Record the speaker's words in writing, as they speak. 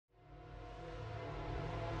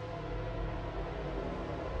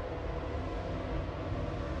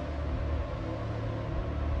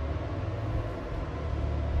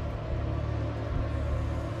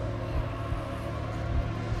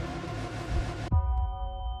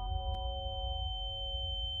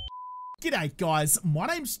G'day guys, my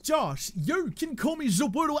name's Josh, you can call me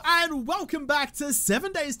JaWoodle, and welcome back to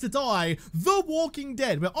 7 Days to Die, The Walking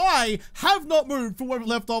Dead, where I have not moved from where we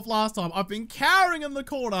left off last time. I've been cowering in the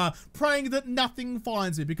corner, praying that nothing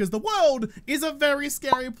finds me, because the world is a very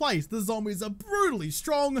scary place. The zombies are brutally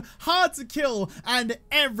strong, hard to kill, and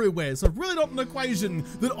everywhere, so really not an equation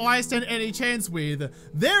that I stand any chance with.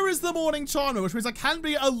 There is the morning chimer, which means I can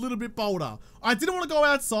be a little bit bolder. I didn't want to go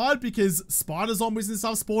outside because spider zombies and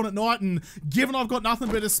stuff spawn at night, and given I've got nothing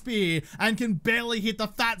but a spear and can barely hit the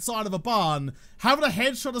fat side of a barn, having a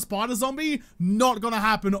headshot a spider zombie, not gonna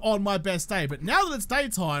happen on my best day. But now that it's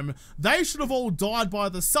daytime, they should have all died by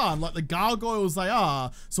the sun like the gargoyles they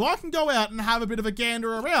are, so I can go out and have a bit of a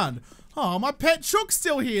gander around. Oh, my pet Chook's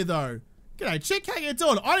still here though. G'day Chick, how you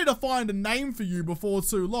doing? I need to find a name for you before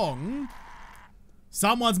too long.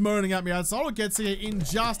 Someone's moaning at me outside. I'll get to you in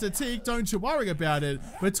just a tick, don't you worry about it.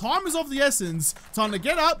 But time is of the essence. Time to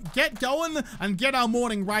get up, get going, and get our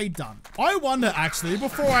morning raid done. I wonder, actually,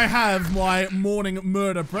 before I have my morning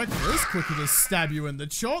murder breakfast, quickly to stab you in the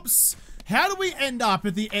chops, how do we end up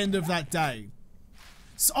at the end of that day?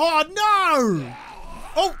 So, oh, no!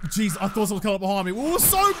 Oh, jeez, I thought someone was coming up behind me. We were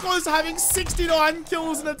so close to having 69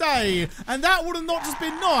 kills in a day, and that would have not just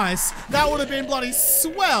been nice, that would have been bloody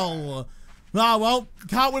swell. Ah, well,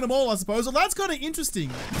 can't win them all, I suppose. Well, that's kind of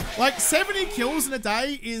interesting. Like, 70 kills in a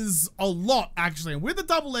day is a lot, actually. And with the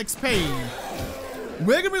double XP,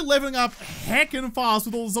 we're going to be leveling up heckin' fast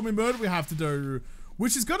with all the zombie murder we have to do.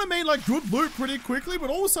 Which is going to mean, like, good loot pretty quickly, but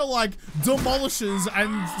also, like, demolishes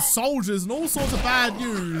and soldiers and all sorts of bad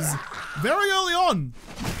news very early on.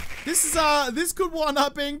 This could wind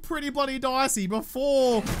up being pretty bloody dicey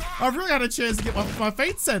before I've really had a chance to get my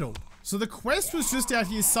feet settled. So the quest was just out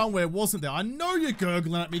here somewhere, wasn't there? I know you're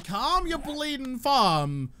gurgling at me. Calm your bleeding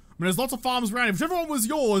farm. I mean, there's lots of farms around here. Whichever one was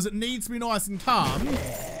yours, it needs to be nice and calm.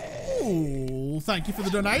 Ooh, thank you for the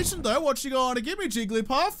donation, though. What you going to give me,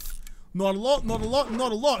 Jigglypuff? Not a lot, not a lot,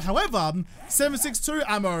 not a lot. However, 7.62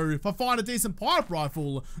 ammo. If I find a decent pipe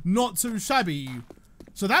rifle, not too shabby.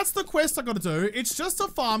 So that's the quest I gotta do. It's just a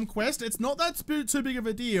farm quest. It's not that too big of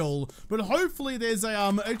a deal, but hopefully there's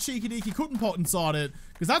a cheeky deeky cooking pot inside it,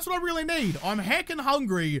 because that's what I really need. I'm heckin'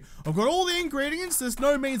 hungry. I've got all the ingredients. There's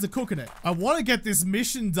no means of cooking it. I want to get this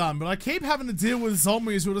mission done, but I keep having to deal with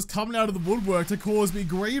zombies who are just coming out of the woodwork to cause me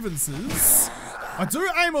grievances. I do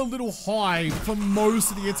aim a little high for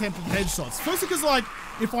most of the attempted headshots. Firstly, because, like,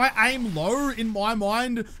 if I aim low in my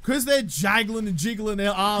mind, because they're jaggling and jiggling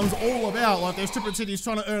their arms all about like they're stripping titties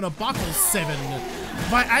trying to earn $1 or 7.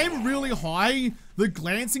 If I aim really high, the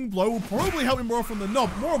glancing blow will probably help me more often than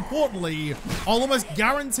not. More importantly, I'll almost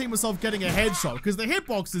guarantee myself getting a headshot, because the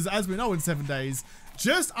hitboxes, as we know in 7 days,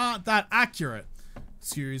 just aren't that accurate.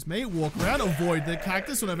 Excuse me, walk around, avoid the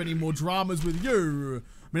cactus, don't have any more dramas with you.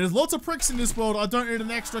 I mean, there's lots of pricks in this world. I don't need an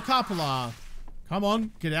extra couple. Come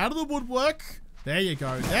on, get out of the woodwork. There you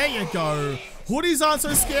go. There you go. Hoodies aren't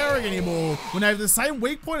so scary anymore when they have the same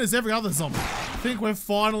weak point as every other zombie. I think we're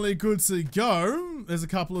finally good to go. There's a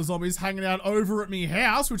couple of zombies hanging out over at me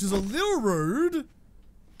house, which is a little rude.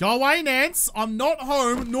 Go away, Nance. I'm not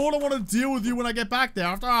home, nor do I want to deal with you when I get back there.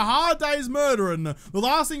 After a hard day's murdering, the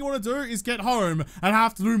last thing you want to do is get home and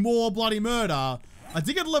have to do more bloody murder. I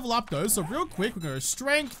did get a level up though, so real quick, we're going to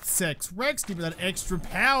strength, sex, Rex, give me that extra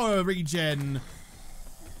power regen.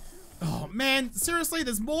 Oh man, seriously,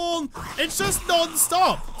 there's more. It's just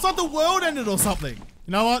non-stop. It's like the world ended or something.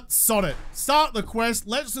 You know what? Sod it. Start the quest.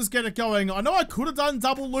 Let's just get it going. I know I could have done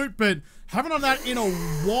double loot, but haven't done that in a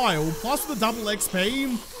while. Plus with the double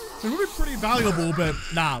XP, it would be pretty valuable, but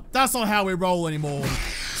nah, that's not how we roll anymore.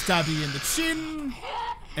 Stab you in the chin.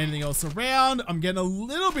 Anything else around? I'm getting a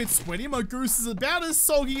little bit sweaty. My goose is about as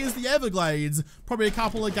soggy as the Everglades. Probably a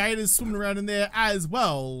couple of gators swimming around in there as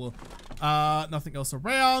well. Nothing else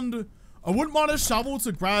around. I wouldn't mind a shovel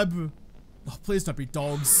to grab. Oh, please don't be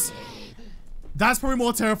dogs. That's probably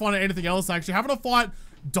more terrifying than anything else, actually. Having to fight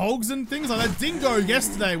dogs and things like that dingo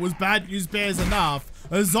yesterday was bad news bears enough.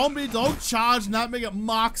 A zombie dog charging at me at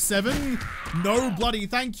Mark 7. No bloody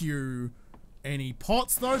thank you. Any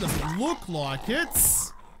pots though? Doesn't look like it.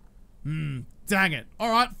 Dang it.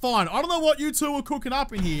 Alright, fine. I don't know what you two were cooking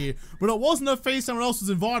up in here, but it wasn't a feast someone else was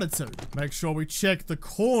invited to. Make sure we check the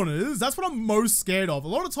corners. That's what I'm most scared of. A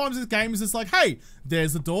lot of times this game is just like, hey,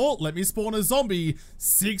 there's the door. Let me spawn a zombie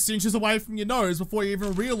 6 inches away from your nose before you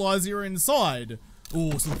even realize you're inside.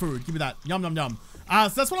 Ooh, some food. Give me that. Yum, yum, yum. So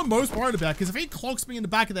that's what I'm most worried about, because if he clocks me in the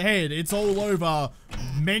back of the head, it's all over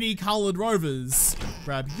many colored rovers.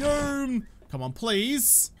 Grab you. Come on,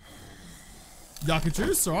 please. Yucca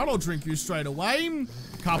juice. All right, I'll drink you straight away.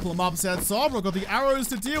 Couple of mops outside, but I've got the arrows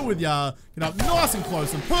to deal with ya. Get up nice and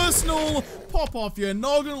close and personal. Pop off your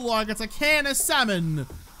noggin like it's a can of salmon.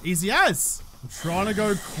 Easy as. I'm trying to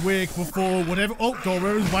go quick before whatever. Oh, God,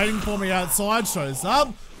 whoever's waiting for me outside shows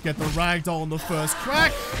up. Get the ragdoll on the first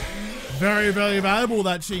crack. Very, very valuable,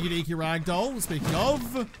 that cheeky deeky ragdoll. Speaking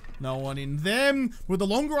of, no one in them. But the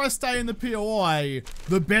longer I stay in the POI,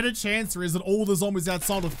 the better chance there is that all the zombies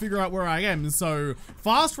outside will figure out where I am. So,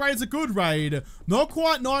 fast raid's a good raid. Not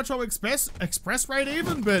quite Nitro Express raid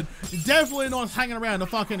even, but definitely not hanging around to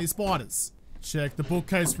fuck any spiders. Check the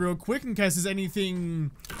bookcase real quick in case there's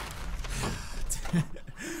anything...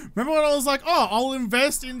 Remember when I was like, oh, I'll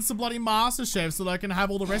invest in some bloody MasterChef so that I can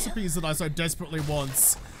have all the recipes that I so desperately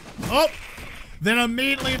want. Oh, then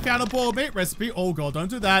immediately found a boiled meat recipe. Oh God, don't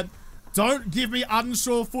do that. Don't give me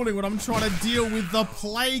unsure footing when I'm trying to deal with the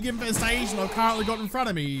plague infestation I've currently got in front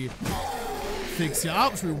of me. Fix you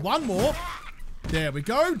up. Should we one more? There we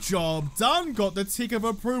go. Job done. Got the tick of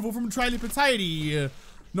approval from Trailer Potato.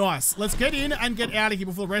 Nice. Let's get in and get out of here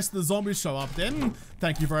before the rest of the zombies show up then.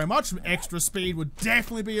 Thank you very much. Some extra speed would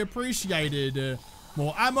definitely be appreciated.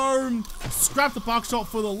 More ammo. Scrap the buckshot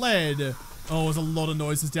for the lead. Oh, there's a lot of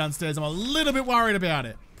noises downstairs. I'm a little bit worried about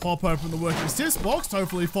it. Pop open the working assist box.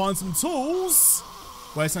 Hopefully find some tools.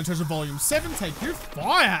 Wasteland Treasure Volume 7. Take you.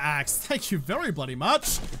 Fire axe. Thank you very bloody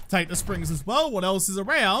much. Take the springs as well. What else is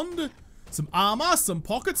around? Some armor, some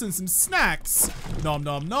pockets, and some snacks. Nom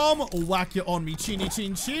nom nom. Whack you on me chinny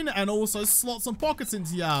chin chin, and also slot some pockets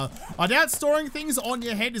into ya. I doubt storing things on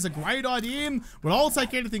your head is a great idea, but I'll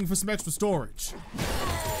take anything for some extra storage.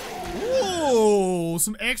 Ooh,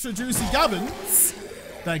 some extra juicy gubbins.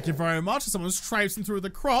 Thank you very much. Someone's traipsing through the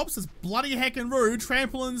crops. It's bloody heckin' rude.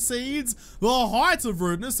 Trampling seeds. The height of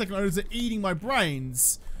rudeness, second only to eating my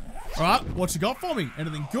brains. Alright, what you got for me?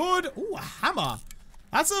 Anything good? Ooh, a hammer.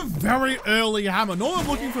 That's a very early hammer. Normally I'm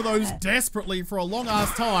looking for those desperately for a long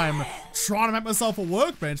ass time, trying to make myself a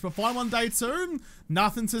workbench, but find one day two,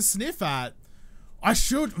 nothing to sniff at. I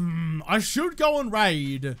should go and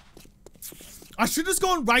raid. I should just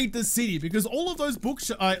go and raid the city because all of those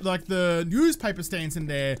books, like the newspaper stands in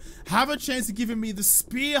there, have a chance of giving me the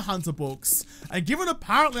spear hunter books. And given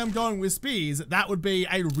apparently I'm going with spears, that would be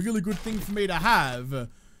a really good thing for me to have.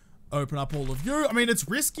 Open up all of you. I mean, it's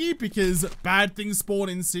risky because bad things spawn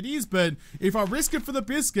in cities, but if I risk it for the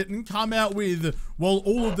biscuit and come out with, well,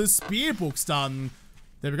 all of the spear books done,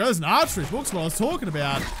 there we go, there's an archery book's what I was talking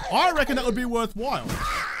about. I reckon that would be worthwhile.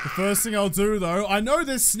 The first thing I'll do, though, I know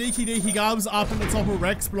there's sneaky deaky gubs up in the top of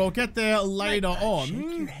Rex, but I'll get there later on.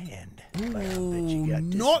 Shake your hand. Ooh,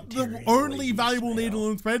 not the only valuable needle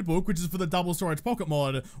and thread book, which is for the double storage pocket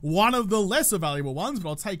mod. One of the lesser valuable ones, but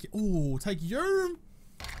I'll take, ooh, take you.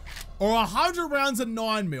 Or 100 rounds at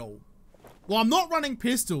 9mm. Well, I'm not running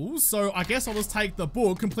pistols, so I guess I'll just take the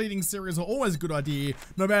book. Completing series are always a good idea,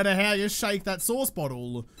 no matter how you shake that sauce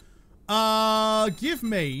bottle. Give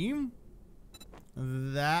me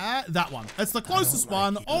that one. It's the closest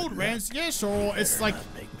one. Old Ranch, yeah, sure. It's like,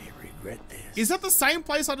 Make me regret this. is that the same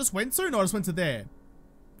place I just went to? No, I just went to there.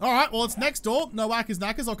 All right, well, it's next door. No whackers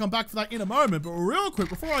knackers. I'll come back for that in a moment. But real quick,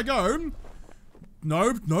 before I go,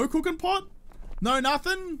 no cooking pot? No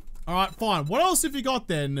nothing? Alright, fine. What else have you got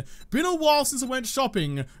then? Been a while since I went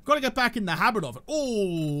shopping. Gotta get back in the habit of it.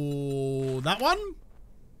 Oh, that one?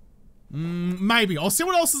 Maybe. I'll see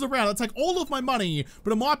what else is around. I'll take all of my money,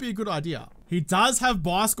 but it might be a good idea. He does have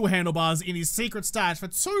bicycle handlebars in his secret stash for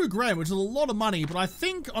 2 grand, which is a lot of money, but I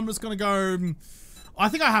think I'm just gonna go... I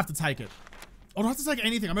think I have to take it. I don't have to take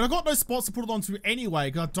anything. I mean, I've got no spots to put it onto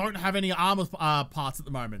anyway, because I don't have any armor parts at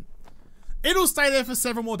the moment. It'll stay there for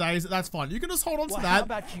several more days. That's fine. You can just hold on to that. How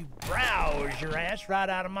about you browse your ass right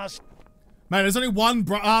out of my... Man, there's only one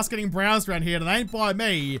ass getting browsed around here, and it ain't by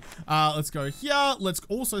me. Let's go here. Let's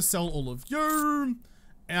also sell all of you.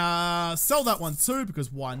 Sell that one too,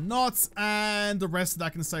 because why not? And the rest of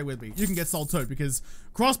that can stay with me. You can get sold too, because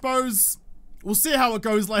crossbows, we'll see how it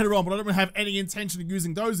goes later on, but I don't really have any intention of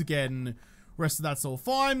using those again. Rest of that's all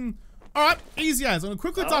fine. Alright, easy as. I'm gonna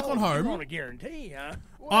quickly duck on home. You want a guarantee, huh?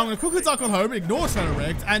 I'm gonna quickly duck on home, ignore Trader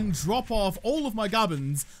Wrecked, and drop off all of my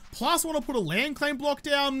gubbins. Plus, I want to put a land claim block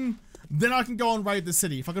down. Then I can go and raid the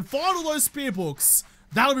city. If I can find all those spear books,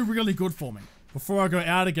 that'll be really good for me. Before I go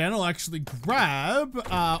out again, I'll actually grab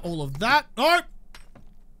all of that. Oh!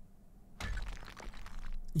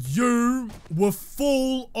 You were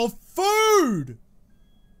full of food!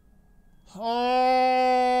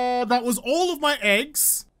 Oh, that was all of my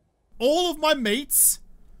eggs. All of my meats.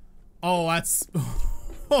 Oh, that's...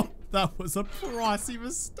 Oh, that was a pricey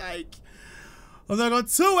mistake. I've got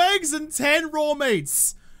 2 eggs and 10 raw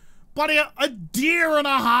meats. Buddy, a deer and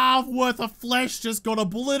a half worth of flesh just got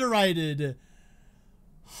obliterated.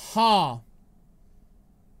 Huh.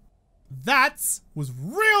 That was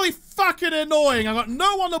really fucking annoying. I got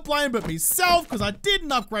no one to blame but myself because I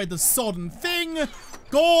didn't upgrade the sodden thing.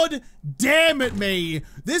 God damn it me.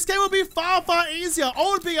 This game would be far, far easier. I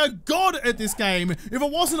would be a god at this game if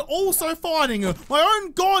it wasn't also fighting my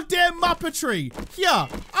own goddamn muppetry. Here,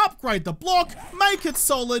 upgrade the block, make it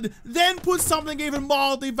solid, then put something even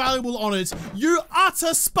mildly valuable on it. You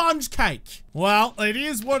utter sponge cake. Well, it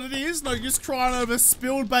is what it is. No use crying over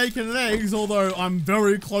spilled bacon and eggs, although I'm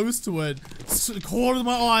very close to it. The corner of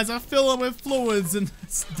my eyes are filling with fluids and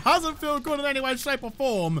it doesn't feel good in any way, shape or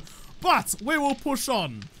form. But we will push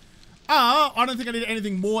on. I don't think I need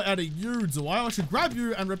anything more out of you, do I? I should grab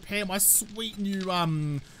you and repair my sweet new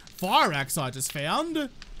fire axe I just found.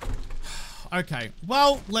 Okay,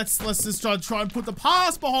 well, let's just try and put the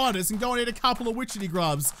past behind us and go and eat a couple of witchetty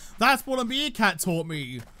grubs. That's what a meerkat taught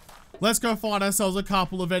me. Let's go find ourselves a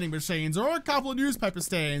couple of vending machines or a couple of newspaper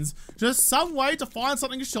stands. Just some way to find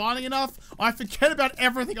something shiny enough I forget about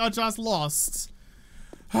everything I just lost.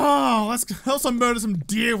 Oh, let's also murder some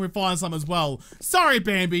deer if we find some as well. Sorry,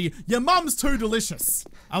 Bambi, your mum's too delicious.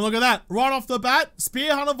 And look at that, right off the bat,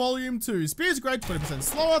 Spear Hunter Volume 2. Spear's great, 20%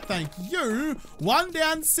 slower, thank you. 1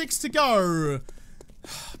 down, 6 to go.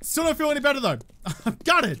 Still don't feel any better though. I'm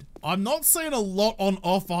gutted. I'm not seeing a lot on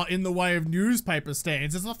offer in the way of newspaper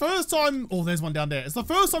stands. It's the first time, oh, there's one down there. It's the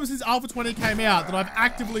first time since Alpha 20 came out that I've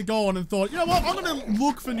actively gone and thought, you know what, I'm gonna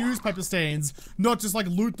look for newspaper stands, not just like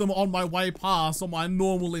loot them on my way past on my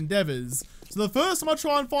normal endeavors. So the first time I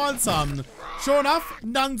try and find some, sure enough,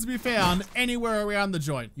 none to be found anywhere around the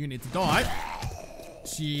joint. You need to die.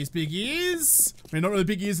 Jeez, big ears. I mean, not really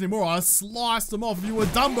big ears anymore. I sliced them off. If you were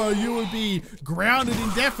Dumbo, you would be grounded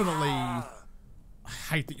indefinitely. I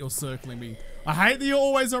hate that you're circling me. I hate that you're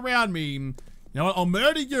always around me. You know what? I'll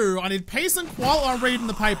murder you. I need peace and quiet while I'm reading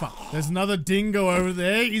the paper. There's another dingo over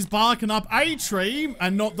there. He's barking up a tree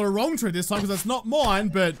and not the wrong tree this time because that's not mine,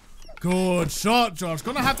 but good shot, Josh.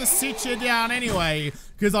 Gonna have to sit you down anyway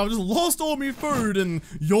because I've just lost all my food and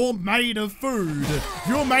you're made of food. If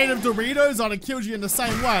you're made of Doritos, I'd have killed you in the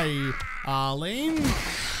same way. Arlene.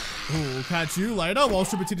 We'll catch you later. While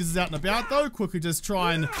Sugar Titties is out and about though, quickly just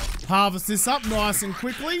try and harvest this up nice and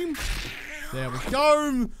quickly. There we go.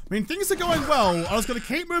 I mean, things are going well. I was gonna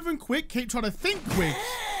keep moving quick, keep trying to think quick.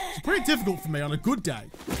 It's pretty difficult for me on a good day.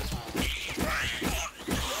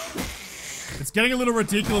 It's getting a little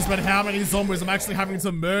ridiculous about how many zombies I'm actually having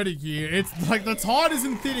to murder here. It's like the tide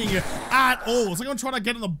isn't thinning at all. It's like I'm trying to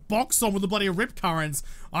get in the box on with the bloody rip currents.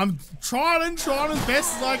 I'm trying as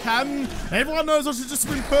best as I can. Everyone knows I should just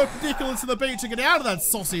swim perpendicular to the beach and get out of that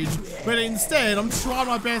sausage. But instead, I'm trying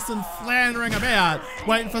my best and floundering about,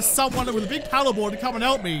 waiting for someone with a big paddleboard to come and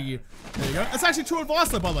help me. There you go. That's actually true advice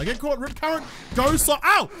though, by the way. Get caught rip current, go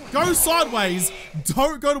sideways.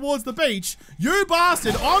 Don't go towards the beach. You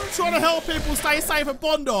bastard, I'm trying to help people stay safe at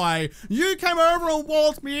Bondi. You came over and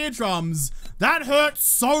walled me eardrums. That hurt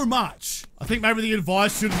so much. I think maybe the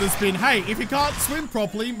advice should have just been, hey, if you can't swim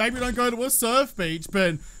properly, maybe don't go to a surf beach.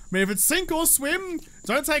 But, I mean, if it's sink or swim,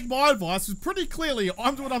 don't take my advice, because pretty clearly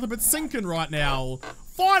I'm doing nothing but sinking right now.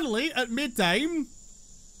 Finally, at midday,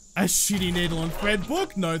 a shitty needle and thread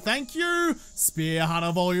book, no thank you. Spear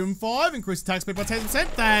Hunter Volume 5, increase attack speed by 10%,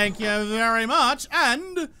 thank you very much.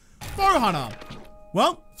 And Bow Hunter.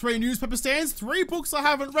 Well, 3 newspaper stands, 3 books I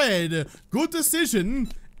haven't read. Good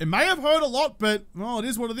decision. It may have hurt a lot, but, well, it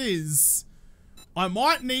is what it is. I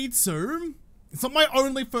might need to. It's not my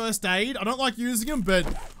only first aid. I don't like using them, but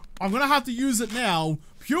I'm going to have to use it now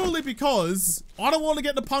purely because I don't want to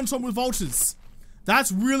get the punch on with vultures.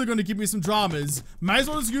 That's really going to give me some dramas. May as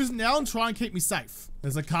well just use it now and try and keep me safe.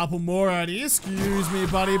 There's a couple more out here. Excuse me,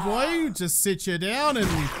 buddy boy. Just sit you down and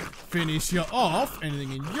finish you off.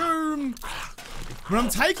 Anything in you. But I'm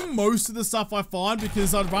taking most of the stuff I find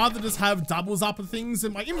because I'd rather just have doubles up and things,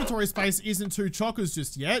 and my inventory space isn't too chockers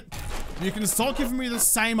just yet. You can stop giving me the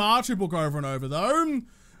same archery book over and over though.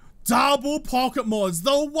 Double pocket mods,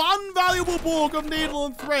 the one valuable book of needle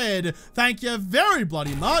and thread. Thank you very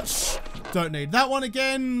bloody much. Don't need that one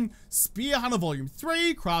again. Spear Hunter Volume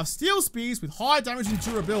 3, craft steel spears with high damage and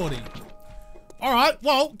durability. Alright,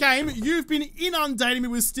 well, game, you've been inundating me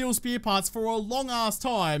with steel spear parts for a long ass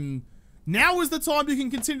time. Now is the time you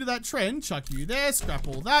can continue that trend. Chuck you there, scrap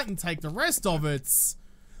all that, and take the rest of it.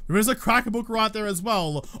 There is a cracker book right there as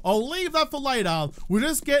well. I'll leave that for later. We're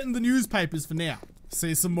just getting the newspapers for now.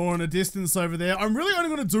 See some more in the distance over there. I'm really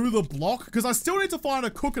only going to do the block because I still need to find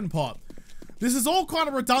a cooking pot. This is all kind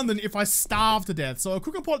of redundant if I starve to death. So a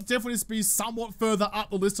cooking pot definitely needs to be somewhat further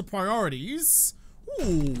up the list of priorities.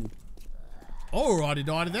 Ooh, Alrighty,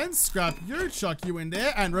 dighty then. Scrap you, chuck you in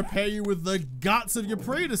there, and repair you with the guts of your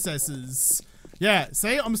predecessors. Yeah,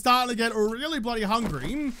 see, I'm starting to get really bloody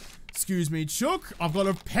hungry. Excuse me, Chook. I've got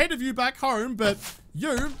a pet of you back home, but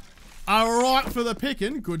you are right for the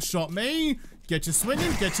picking. Good shot, me. Get you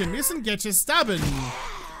swinging, get you missing, get you stabbing.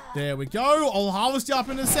 There we go. I'll harvest you up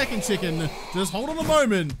in a second, chicken. Just hold on a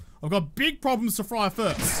moment. I've got big problems to fry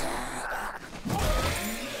first.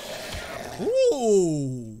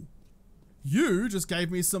 Ooh. You just gave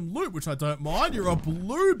me some loot, which I don't mind. You're a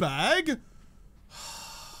blue bag.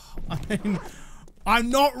 I mean, I'm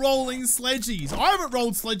not rolling sledgies. I haven't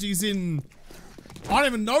rolled sledgies in... I don't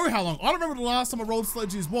even know how long. I don't remember the last time I rolled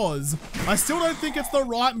sledgies was. I still don't think it's the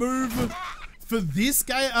right move for this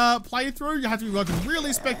game playthrough. You have to be like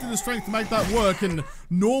really spectator strength to make that work, and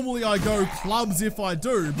normally I go clubs if I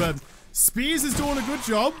do, but Spears is doing a good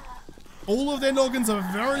job. All of their noggins are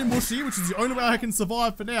very mushy, which is the only way I can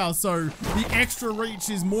survive for now, so the extra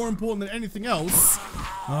reach is more important than anything else.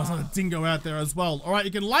 Oh, there's another dingo out there as well. Alright,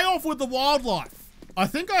 you can lay off with the wildlife. I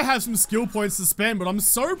think I have some skill points to spend, but I'm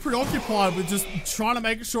so preoccupied with just trying to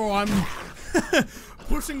make sure I'm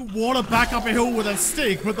pushing water back up a hill with a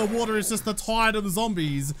stick, but the water is just the tide of the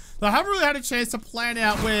zombies. So I haven't really had a chance to plan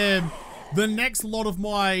out where the next lot of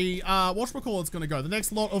my, whatchamacallit's gonna go. The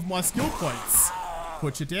next lot of my skill points.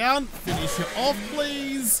 Put you down, finish you off,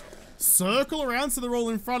 please. Circle around so they're all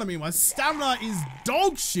in front of me. My stamina is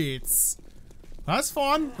dog shit. That's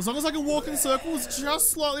fine. As long as I can walk in circles just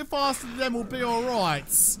slightly faster than them, we'll be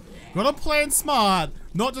alright. Gotta plan smart,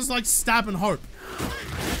 not just like stab and hope.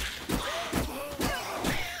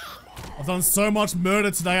 I've done so much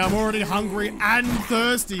murder today, I'm already hungry and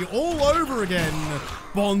thirsty all over again.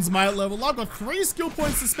 Bonds mate level up, got 3 skill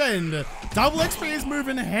points to spend. Double XP is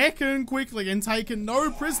moving heckin' quickly and taking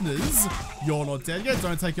no prisoners. You're not dead yet,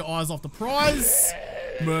 don't take your eyes off the prize.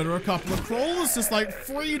 Murder a couple of crawlers, just like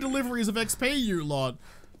 3 deliveries of XP, you lot.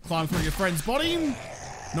 Climb through your friend's body.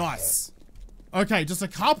 Nice. Okay, just a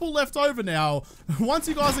couple left over now. Once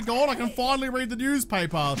you guys are gone, I can finally read the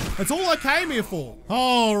newspaper. That's all I came here for.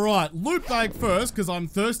 All right, loot bag first, because I'm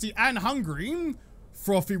thirsty and hungry.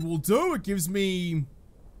 Frothy will do. It gives me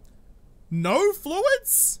no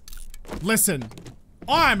fluids? Listen,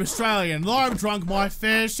 I'm Australian and I've drunk my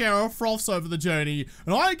fair share of froths over the journey,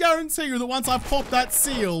 and I guarantee you that once I pop that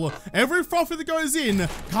seal, every frothy that goes in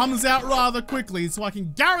comes out rather quickly, so I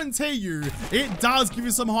can guarantee you it does give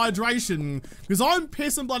you some hydration, because I'm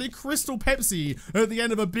pissing bloody Crystal Pepsi at the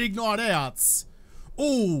end of a big night out.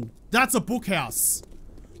 Ooh, that's a bookhouse.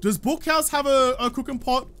 Does bookhouse have a cooking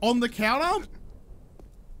pot on the counter?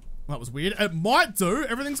 That was weird. It might do.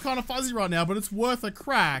 Everything's kind of fuzzy right now, but it's worth a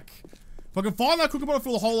crack. If I can find that cooking pot, I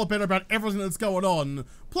feel a whole lot better about everything that's going on.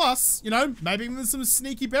 Plus, you know, maybe even some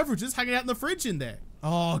sneaky beverages hanging out in the fridge in there.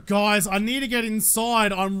 Oh, guys, I need to get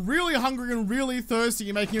inside. I'm really hungry and really thirsty,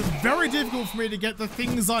 and making it very difficult for me to get the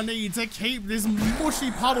things I need to keep this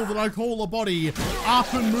mushy puddle that I call a body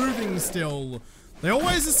up and moving still. They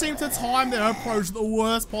always just seem to time their approach at the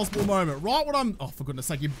worst possible moment. Right when I'm... Oh, for goodness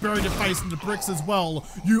sake, you buried your face into bricks as well,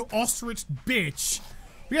 you ostrich bitch.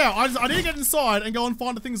 Yeah, I need to get inside and go and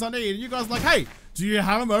find the things I need. And you guys are like, hey, do you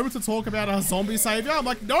have a moment to talk about a zombie savior? I'm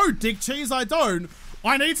like, no, dick cheese, I don't.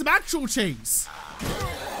 I need some actual cheese.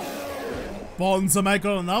 Bonza mate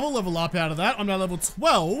got another level up out of that. I'm now level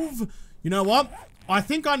 12. You know what? I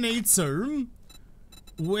think I need to...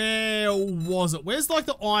 Where was it? Where's like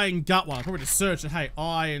the eye and gut one? I'll probably just search it. Hey,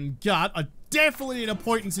 eye and gut. I definitely need to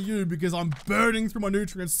point into you because I'm burning through my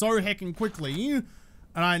nutrients so heckin' quickly. And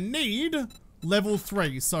I need level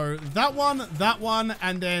 3. So that one,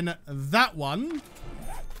 and then that one.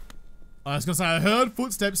 I was gonna say, I heard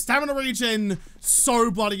footsteps. Stamina regen,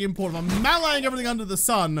 so bloody important. I'm meleeing everything under the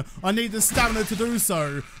sun. I need the stamina to do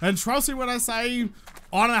so. And trust me when I say,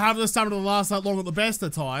 I don't have the stamina to last that long at the best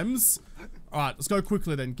of times. Alright, let's go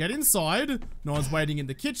quickly then. Get inside. No one's waiting in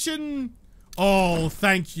the kitchen. Oh,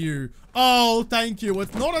 thank you. Oh, thank you.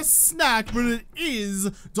 It's not a snack, but it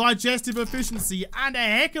is digestive efficiency and a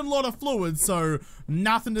heckin' lot of fluids, so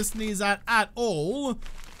nothing to sneeze at all.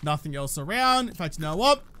 Nothing else around. In fact, you know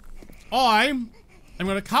what? I'm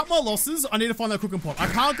going to cut my losses. I need to find that cooking pot. I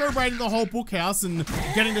can't go raiding the whole bookhouse and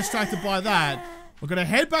getting distracted by that. We're going to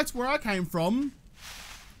head back to where I came from.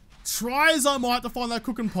 Try as I might to find that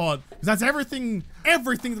cooking pot, because that's everything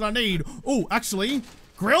that I need. Oh, actually,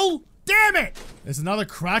 grill? Damn it! There's another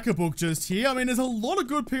cracker book just here. I mean, there's a lot of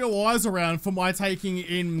good POIs around for my taking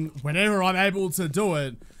in whenever I'm able to do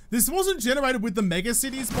it. This wasn't generated with the Mega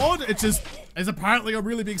Cities mod. It just is apparently a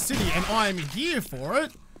really big city, and I am here for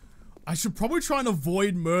it. I should probably try and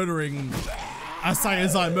avoid murdering as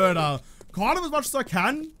I murder. kind of as much as I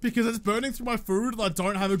can because it's burning through my food and I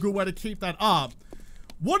don't have a good way to keep that up.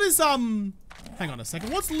 What is, hang on a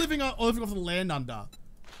second. What's living off the land under?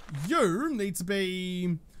 You need to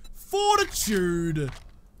be fortitude.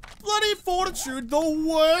 Bloody fortitude, the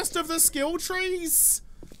worst of the skill trees.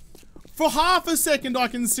 For half a second, I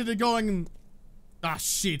considered going, ah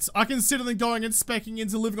shit. I considered then going and specking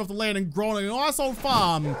into living off the land and growing a nice old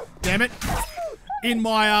farm. Damn it. In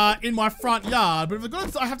my front yard. But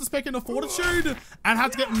if I have to spec into fortitude and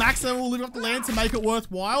have to get max level living off the land to make it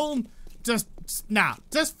worthwhile, just nah.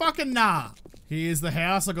 Just fucking nah. Here's the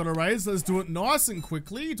house I gotta raise. Let's do it nice and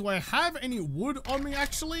quickly. Do I have any wood on me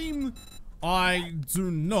actually? I do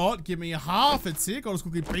not. Give me half a tick. I'll just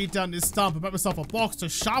quickly beat down this stump and make myself a box to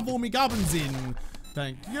shovel me gubbins in.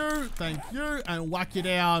 Thank you, and whack it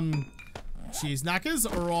down. Cheers, knackers.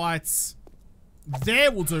 Alright.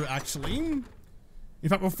 There will do, actually. In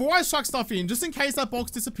fact, before I chuck stuff in, just in case that box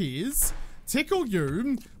disappears, tickle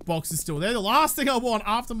you. Box is still there. The last thing I want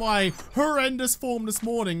after my horrendous form this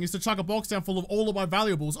morning is to chuck a box down full of all of my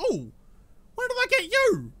valuables. Oh, where did I get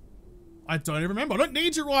you? I don't even remember. I don't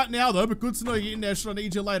need you right now, though, but good to know you're in there should I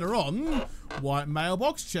need you later on. White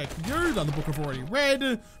mailbox, check you. Another book I've already read.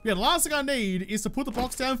 Yeah, the last thing I need is to put the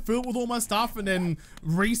box down, fill it with all my stuff, and then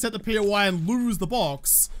reset the POI and lose the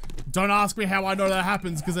box. Don't ask me how I know that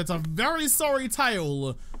happens, because it's a very sorry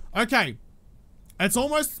tale. Okay. It's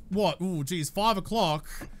almost, what? Ooh, geez, 5 o'clock.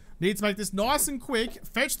 Need to make this nice and quick.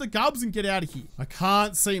 Fetch the gubs and get out of here. I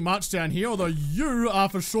can't see much down here, although you are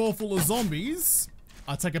for sure full of zombies.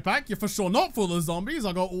 I take it back, you're for sure not full of zombies.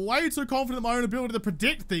 I got way too confident in my own ability to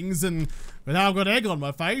predict things, and now I've got egg on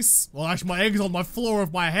my face. Well, actually, my egg's on my floor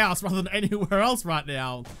of my house rather than anywhere else right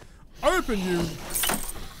now. Open you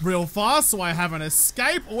real fast so I have an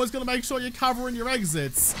escape. Always gonna make sure you're covering your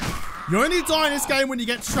exits. You only die in this game when you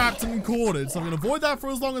get trapped and corded, so I'm gonna avoid that for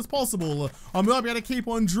as long as possible. I'm gonna be able to keep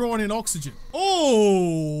on drawing in oxygen.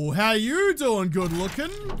 Oh, how you doing, good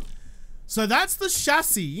looking? So that's the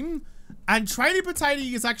chassis. And Trading Potato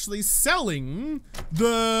is actually selling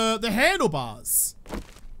the handlebars.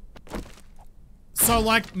 So,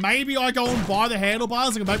 like, maybe I go and buy the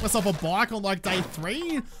handlebars and make myself a bike on, like, day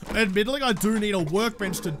 3. Admittedly, I do need a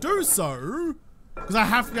workbench to do so. Because I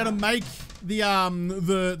have to be able to make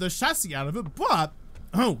the chassis out of it. But,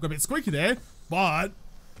 oh, got a bit squeaky there. But,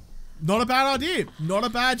 not a bad idea. Not a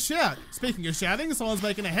bad shout. Speaking of shouting, someone's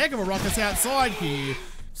making a heck of a ruckus outside here.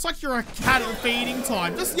 It's like you're a cat at feeding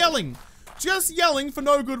time. Just yelling. Just yelling for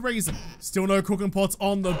no good reason. Still no cooking pots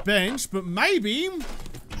on the bench, but maybe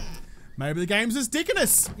the game's just dicking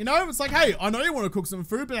us. You know, it's like, hey, I know you want to cook some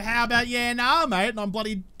food, but how about, yeah, nah, mate, and I'm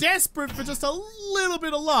bloody desperate for just a little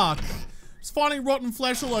bit of luck. Just finding rotten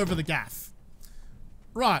flesh all over the gaff.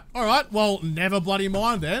 Right, alright, well, never bloody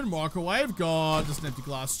mind then. Microwave, got just an empty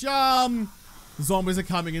glass jar. The zombies are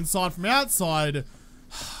coming inside from outside.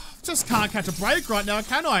 Just can't catch a break right now,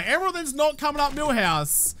 can I? Everything's not coming up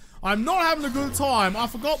Millhouse. I'm not having a good time. I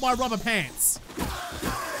forgot my rubber pants.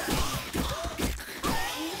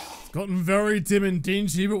 It's gotten very dim and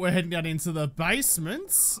dingy, but we're heading down into the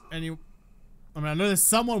basement. I mean, I know there's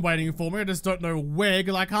someone waiting for me. I just don't know where,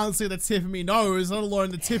 because I can't see the tip of me nose, let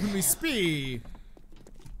alone the tip of me spear.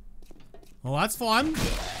 Oh, that's fine.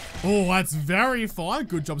 Oh, that's very fine.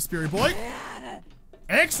 Good job, Speary Boy.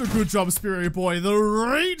 Extra good job, Speary Boy. The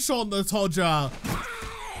reach on the Todger.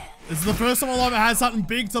 This is the first time I've ever had something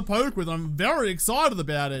big to poke with. I'm very excited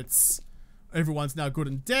about it. Everyone's now good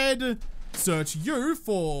and dead. Search you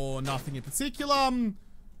for nothing in particular.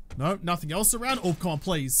 No, nothing else around. Oh, come on,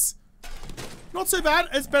 please. Not too bad.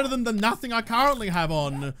 It's better than the nothing I currently have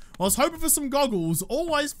on. I was hoping for some goggles.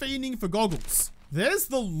 Always fiending for goggles. There's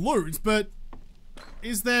the loot, but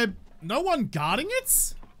is there no one guarding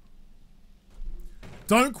it?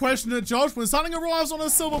 Don't question it, Josh. When something arrives on a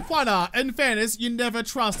silver platter, in fairness, you never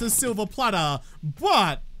trust a silver platter.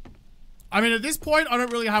 But, I mean, at this point, I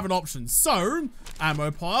don't really have an option. So,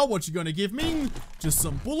 ammo pile, what you gonna give me? Just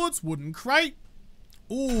some bullets, wooden crate.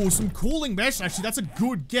 Ooh, some cooling mesh. Actually, that's a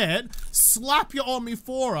good get. Slap you on me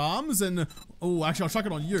forearms and... Oh, actually, I'll chuck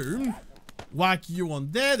it on you. Whack you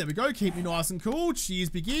on there. There we go. Keep me nice and cool. Cheers,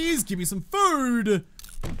 biggies. Give me some food.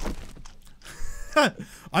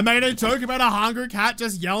 I made a joke about a hungry cat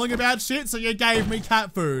just yelling about shit, so you gave me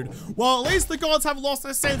cat food. Well, at least the gods have lost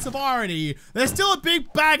their sense of irony. There's still a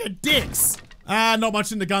big bag of dicks. Not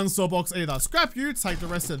much in the gun store box either. Scrap you, take the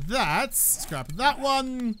rest of that. Scrap that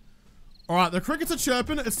one. Alright, the crickets are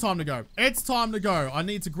chirping. It's time to go. It's time to go. I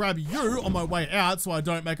need to grab you on my way out so I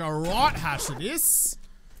don't make a right hash of this.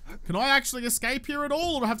 Can I actually escape here at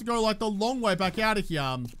all, or do I have to go like the long way back out of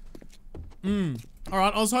here?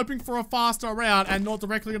 Alright, I was hoping for a faster route and not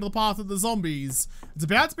directly into the path of the zombies. It's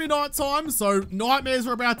about to be night time, so nightmares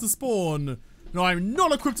are about to spawn. No, I'm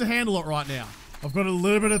not equipped to handle it right now. I've got a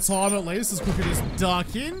little bit of time at least. Let's quickly just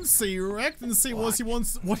duck in, see wrecked, and see what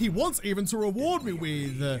he wants even to reward me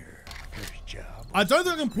with. I don't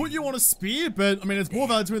think I can put you on a spear, but I mean, it's more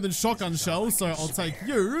valuable to me than shotgun shells, so I'll take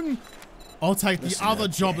you. I'll take the other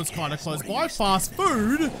job that's kind of close by, fast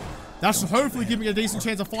food. That should hopefully give me a decent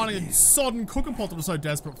chance of finding a sodden cooking pot that I'm so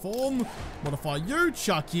desperate for. Modify you,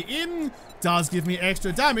 chuck you in. Does give me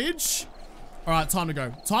extra damage. Alright, time to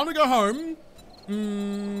go. Time to go home.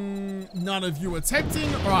 None of you are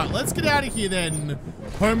tempting. Alright, let's get out of here then.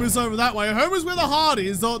 Home is over that way. Home is where the heart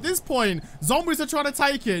is. Though at this point, zombies are trying to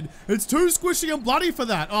take it. It's too squishy and bloody for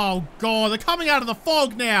that. Oh god, they're coming out of the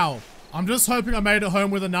fog now. I'm just hoping I made it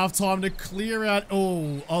home with enough time to clear out, a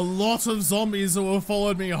lot of zombies who have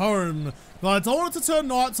followed me home. But I don't want it to turn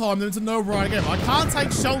nighttime then to know where I am. I can't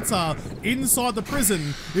take shelter inside the prison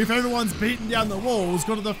if everyone's beating down the walls.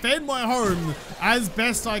 Got to defend my home as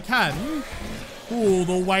best I can. Ooh,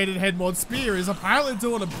 the weighted head mod spear is apparently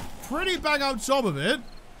doing a pretty bang up job of it.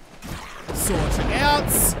 Sort it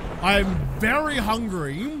out. I'm very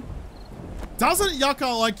hungry. Doesn't yucca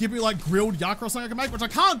like give me like grilled yucca or something I can make, which I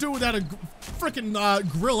can't do without a freaking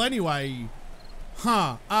grill anyway.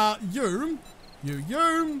 Huh. You.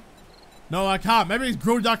 No, I can't. Maybe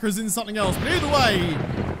grilled yucca is in something else. But either way,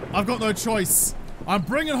 I've got no choice. I'm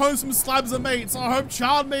bringing home some slabs of meat, so I hope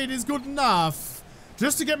charred meat is good enough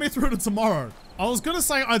just to get me through to tomorrow. I was gonna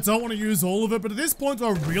say I don't want to use all of it, but at this point, do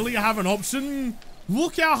I really have an option?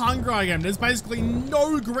 Look how hungry I am. There's basically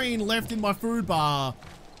no green left in my food bar.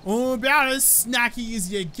 Oh, about as snacky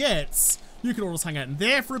as you get. You can all just hang out in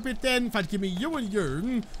there for a bit then. In fact, give me you and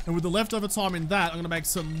you. And with the leftover time in that, I'm going to make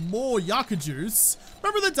some more yucca juice.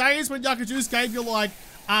 Remember the days when yucca juice gave you like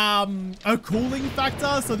a cooling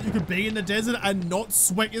factor so that you could be in the desert and not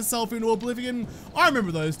sweat yourself into oblivion? I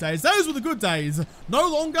remember those days. Those were the good days. No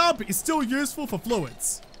longer, but it's still useful for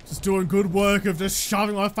fluids. Just doing good work of just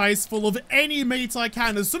shoving my face full of any meat I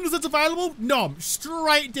can. As soon as it's available, nom,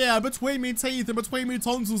 straight down between me teeth and between me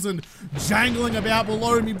tonsils and jangling about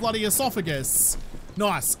below me bloody esophagus.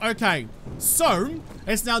 Nice. Okay. So,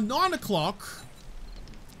 it's now 9 o'clock.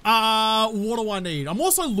 What do I need? I'm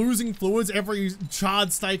also losing fluids every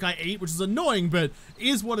charred steak I eat, which is annoying, but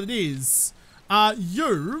is what it is. I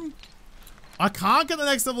can't get the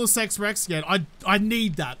next level of Sex Rex yet. I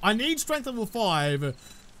need that. I need strength level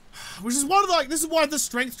 5. Which is one of the, like, this is why the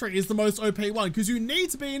strength tree is the most OP one, because you need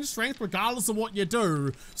to be in strength regardless of what you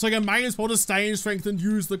do. So you may as well just stay in strength and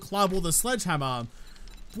use the club or the sledgehammer.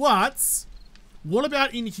 But, what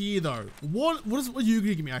about in here though? What are you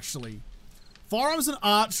gonna give me actually? Firearms and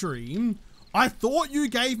archery. I thought you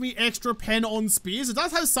gave me extra pen on spears. It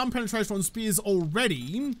does have some penetration on spears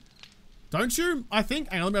already. Don't you? I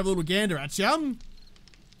think. Hang on, let me have a little gander at you.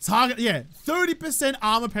 Target, yeah, 30%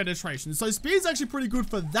 armor penetration. So spear's actually pretty good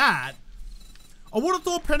for that. I would have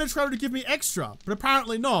thought penetrator to give me extra, but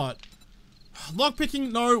apparently not.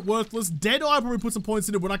 Lockpicking, no, worthless. Deadeye probably put some points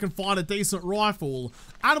in it when I can find a decent rifle.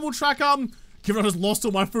 Animal tracker, given I just lost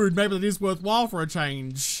all my food, maybe that is worthwhile for a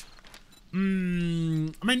change. I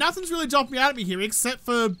mean, nothing's really jumping out at me here except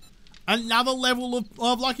for another level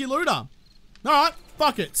of Lucky Looter. Alright,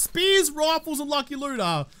 fuck it. Spears, rifles, and Lucky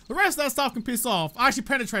Looter. The rest of that stuff can piss off. I actually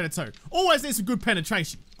penetrated too. Always need some good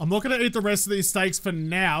penetration. I'm not going to eat the rest of these steaks for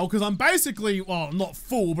now, because I'm basically, well, I'm not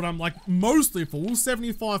full, but I'm like mostly full,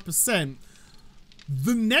 75%.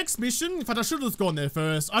 The next mission, in fact, I should have gone there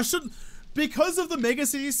first. I should, because of the Mega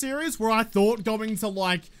City series, where I thought going to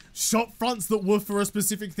like shop fronts that were for a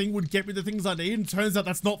specific thing would get me the things I need, and turns out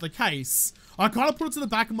that's not the case. I kind of put it to the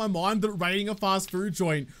back of my mind that raiding a fast food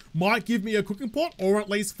joint might give me a cooking pot, or at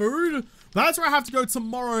least food. That's where I have to go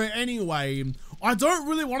tomorrow anyway. I don't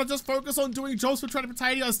really want to just focus on doing jobs for Trader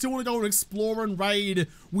Potato. I still want to go and explore and raid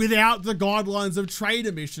without the guidelines of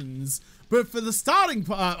trader missions. But for the starting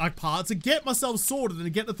part, to get myself sorted and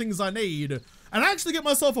to get the things I need, and actually get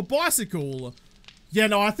myself a bicycle. Yeah,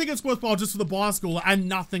 no, I think it's worthwhile just for the bicycle and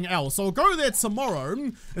nothing else. So I'll go there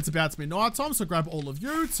tomorrow. It's about to be night time, so grab all of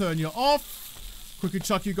you, turn you off, quickly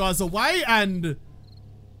chuck you guys away, and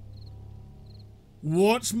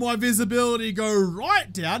watch my visibility go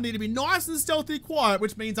right down. Need to be nice and stealthy quiet,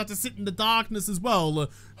 which means I have to sit in the darkness as well.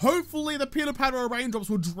 Hopefully the pitter patter of raindrops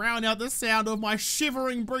will drown out the sound of my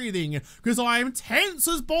shivering breathing, because I am tense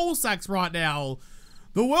as ball sacks right now.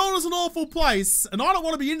 The world is an awful place, and I don't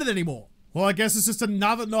want to be in it anymore. Well, I guess it's just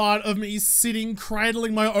another night of me sitting,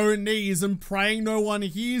 cradling my own knees and praying no one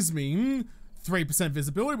hears me. 3%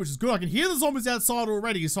 visibility, which is good. I can hear the zombies outside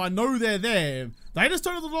already, so I know they're there. They just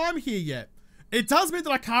don't know that I'm here yet. it does mean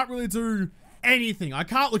that I can't really do anything. I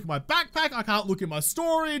can't look at my backpack. I can't look at my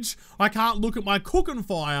storage. I can't look at my cooking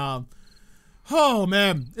fire. Oh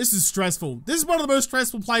man, this is stressful. This is one of the most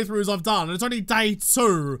stressful playthroughs I've done, and it's only day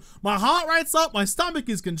 2. My heart rate's up, my stomach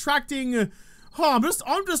is contracting. Oh, I'm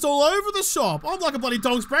just all over the shop. I'm like a bloody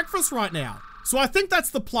dog's breakfast right now. So I think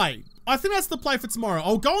that's the play. I think that's the play for tomorrow.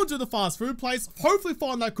 I'll go and do the fast food place, hopefully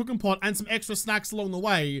find that cooking pot and some extra snacks along the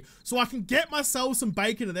way, so I can get myself some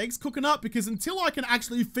bacon and eggs cooking up, because until I can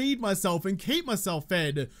actually feed myself and keep myself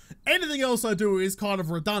fed, anything else I do is kind of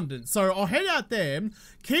redundant. So I'll head out there,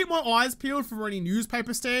 keep my eyes peeled for any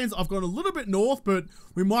newspaper stands. I've gone a little bit north, but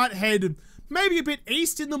we might head maybe a bit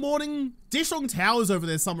east in the morning. Dishong Tower's over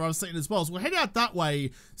there somewhere I've seen as well. So we'll head out that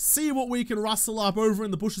way, see what we can rustle up over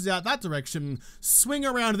in the bushes out that direction, swing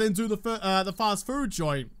around and then do the fast food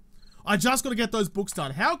joint. I just got to get those books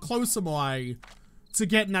done. How close am I to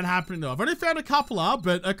getting that happening though? I've only found a couple,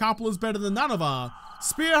 but a couple is better than none of her.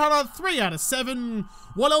 Spear Hunter, 3 out of 7.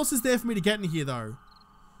 What else is there for me to get in here though?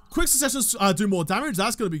 Quick successions do more damage.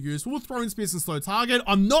 That's going to be useful. Throwing spears and slow target.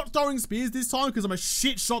 I'm not throwing spears this time because I'm a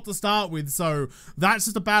shit shot to start with. So that's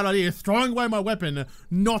just a bad idea. Throwing away my weapon,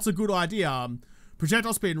 not a good idea.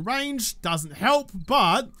 Projectile speed and range doesn't help,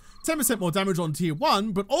 but 10% more damage on tier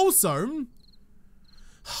 1. But also,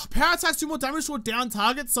 power attacks do more damage to a down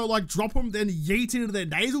target. So like drop them, then yeet into their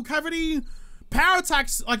nasal cavity. Power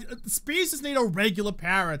attacks, like spears just need a regular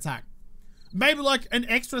power attack. Maybe like an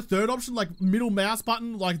extra third option, like middle mouse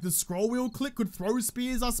button, like the scroll wheel click could throw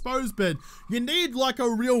spears, I suppose, but you need like a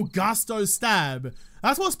real gusto stab.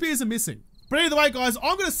 That's what spears are missing. But either way, guys,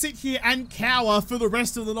 I'm going to sit here and cower for the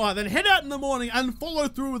rest of the night, then head out in the morning and follow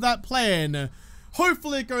through with that plan.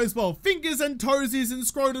 Hopefully it goes well. Fingers and toesies and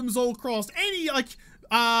scrotums all crossed. Any like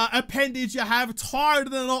appendage you have, tied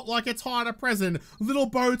in a knot like a tied a present. Little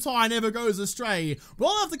bow tie never goes astray. But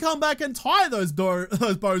I'll have to come back and tie those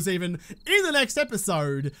bows even in the next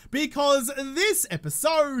episode, because this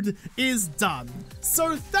episode is done.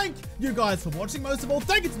 So thank you guys for watching. Most of all,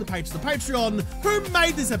 thank you to the patrons of the Patreon who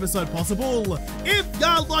made this episode possible. If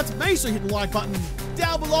you liked, make sure you hit the like button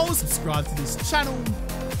down below, subscribe to this channel,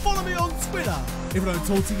 follow me on Twitter. If I don't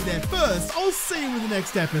talk to you there first, I'll see you in the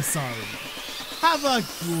next episode. Have a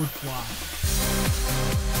good one.